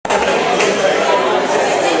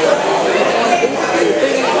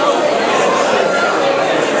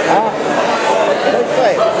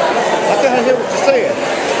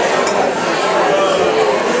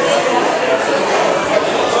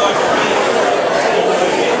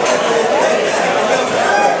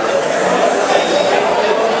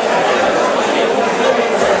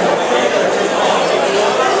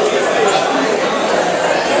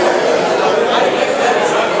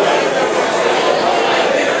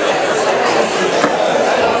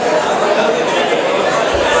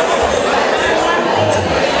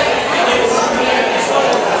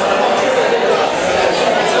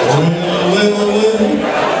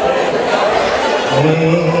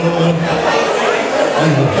Happy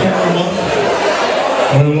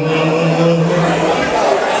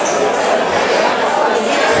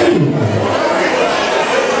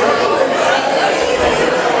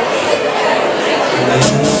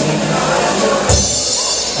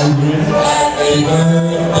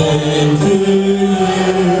birthday to you.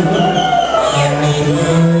 Happy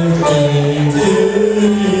birthday to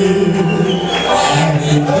you.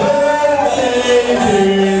 Happy birthday,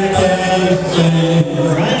 dear Casey.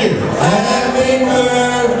 Right here. Happy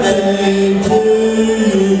birthday to you.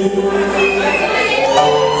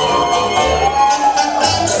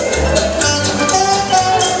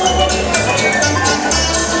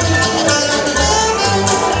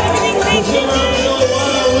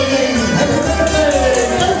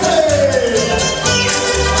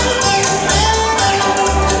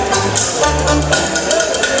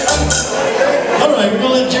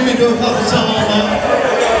 Do a couple songs now.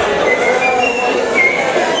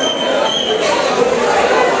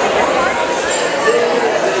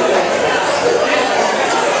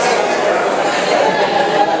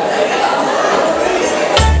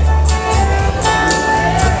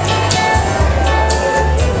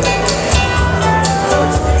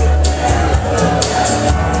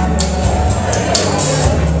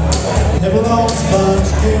 Never lost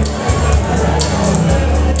sponge cake,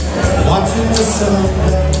 watching the sun.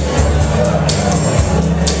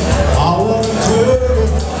 All of the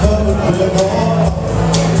tourists covered with oil,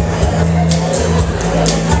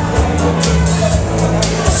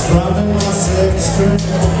 strumming my six string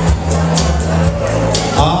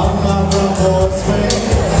on my front porch swing.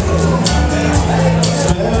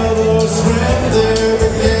 Smell those shrimp, they're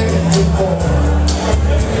beginning to pour.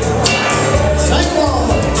 Sing along,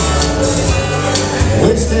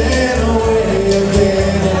 wasting away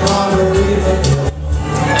again in Margaritaville.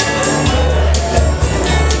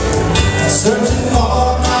 Searching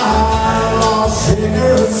for my lost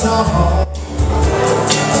sugar song.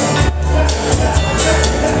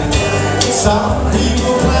 Some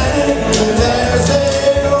people claim that there's a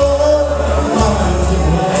old mind to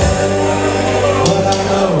blame, but I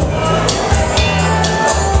know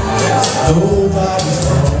it's nobody's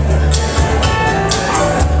fault.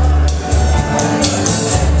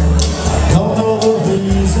 Don't know the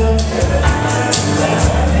reason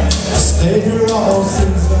I stay here all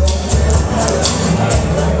season.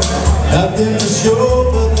 Nothing to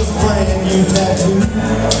show but this brand new tattoo.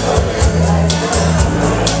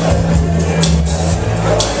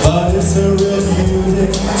 But it's a real beauty,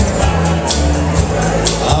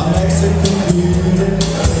 a Mexican beauty.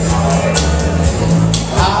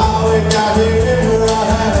 How it got here, I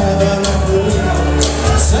haven't a clue.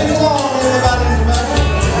 Sing along, everybody, everybody.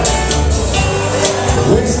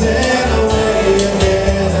 Wasting away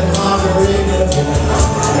again in Margaritaville.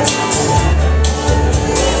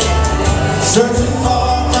 Searching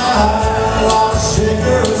for my lost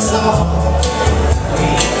sugar song.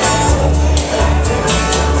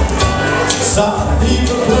 Some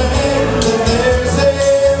people claim that there's a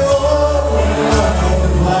old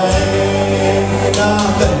land.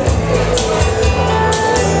 Nothing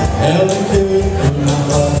hell it could be my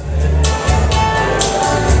love.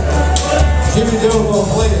 Jimmy Joe gonna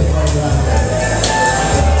play it for you right now.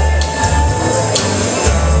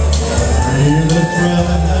 Hear the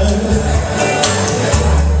drumming.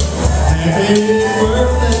 Happy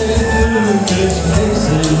birthday to Miss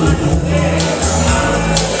Casey.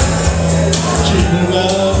 She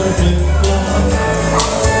love her flip-flop,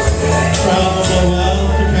 trying to blow out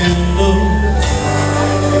the candle,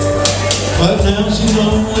 but now she's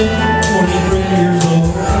only 23 years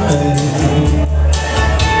old.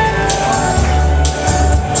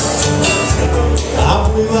 I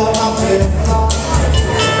blew out my flip-flop,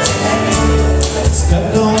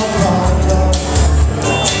 stepped on a car.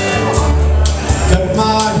 Cut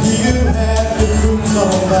my heel, had the roots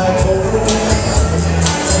on back over.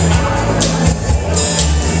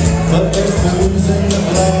 But there's booze in the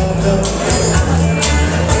blender,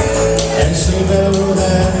 and she better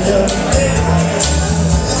than you.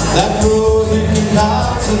 That grows in your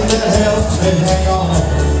knots and that helps me hang on.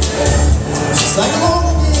 Sing along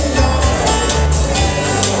again, y'all.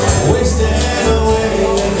 Wasting away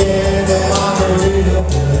again in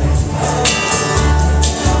Margaritaville.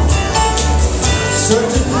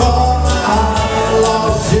 Searching for my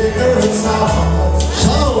lost sugar song.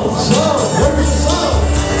 Where's the song?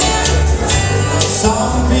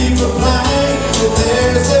 Some people claim that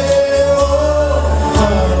there's a old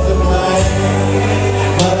heart to blame,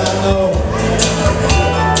 but I know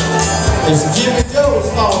it's Jimmy Joe.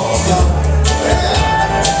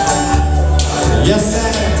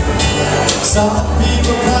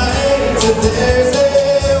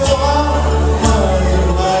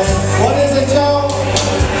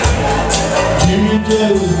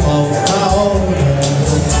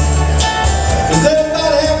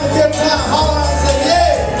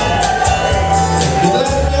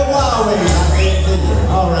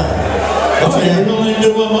 Okay, we're going to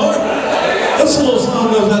do one more. This little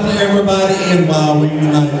song goes out to everybody in Wyoming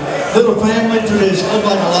tonight. Little family tradition. Looks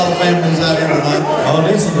like a lot of families out here tonight. Oh,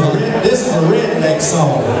 this is a redneck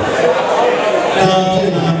song.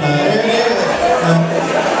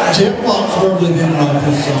 Jim Foxworthy didn't write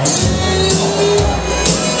this song.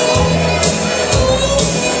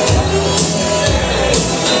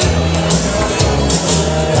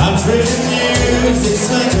 Country music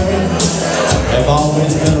singer have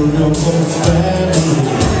always been a real close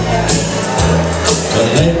family. But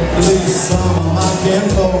lately some of my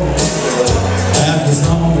kinfolk have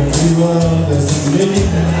disowned a few others than me.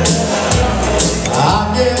 I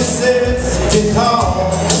guess it's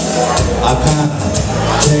because I kind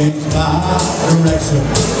of changed my direction.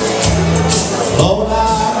 Lord, I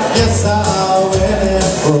guess I went and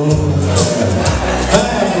broke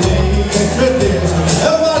family tradition.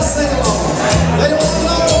 Everybody sing along. They want to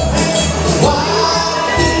know, why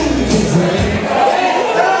do you drink?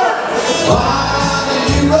 Why do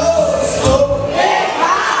you roll slow?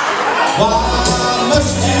 Why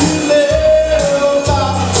must you live by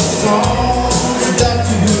the songs that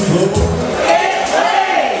you wrote?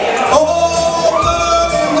 Oh, but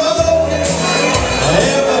you know,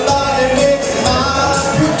 everybody makes my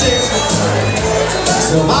prediction.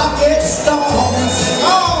 So I get stoned and sing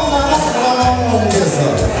all night long. Yes,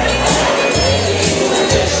 sir.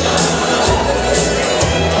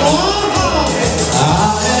 I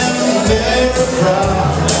am very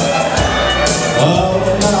proud of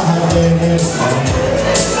my latest man.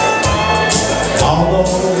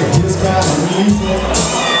 Although his kind of music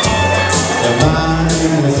and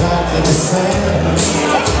mine was acting the same.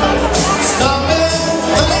 Stop and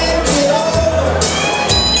think it over.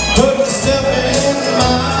 Put yourself in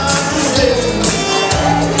my position.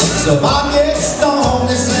 So if I get stoned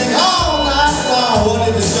and sing all night long, what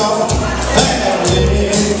is it called? Family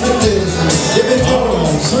tradition. Give it your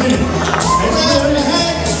own sing.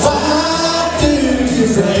 Why do you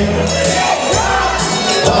drink?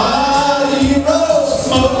 Why do you roll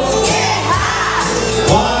smoke?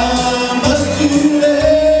 Why must you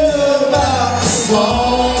live by the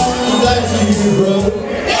song that you wrote?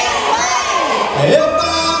 If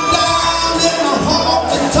I'm down in the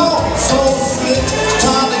honky tonk, so slick,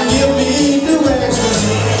 trying to give me direction,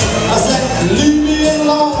 I said, leave me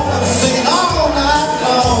alone. I'm singing all night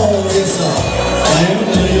long. It's a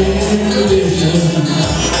family tradition.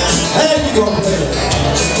 Hey, you gonna play it?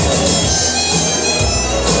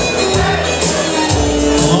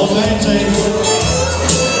 All that change.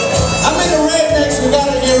 I mean, the rednecks, we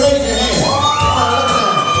gotta get ready to hand.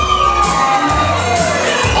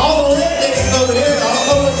 All the rednecks is over here. I don't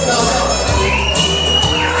know what's about that.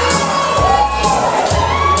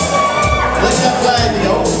 Let that flag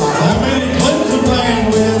go. How many clips of band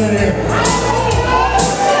we had in here?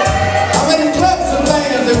 How many clubs and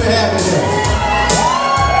bands do we have in here?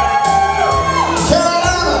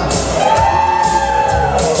 Carolina.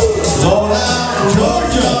 Lord, I'm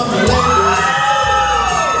Georgia, lady.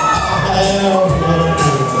 I have one.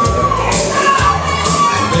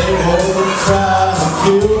 They will try to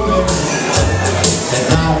kill me in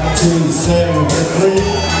 1973.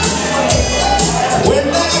 When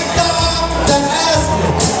they stopped to ask me,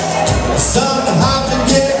 son, how'd you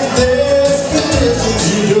get this condition?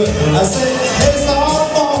 You do it. I said,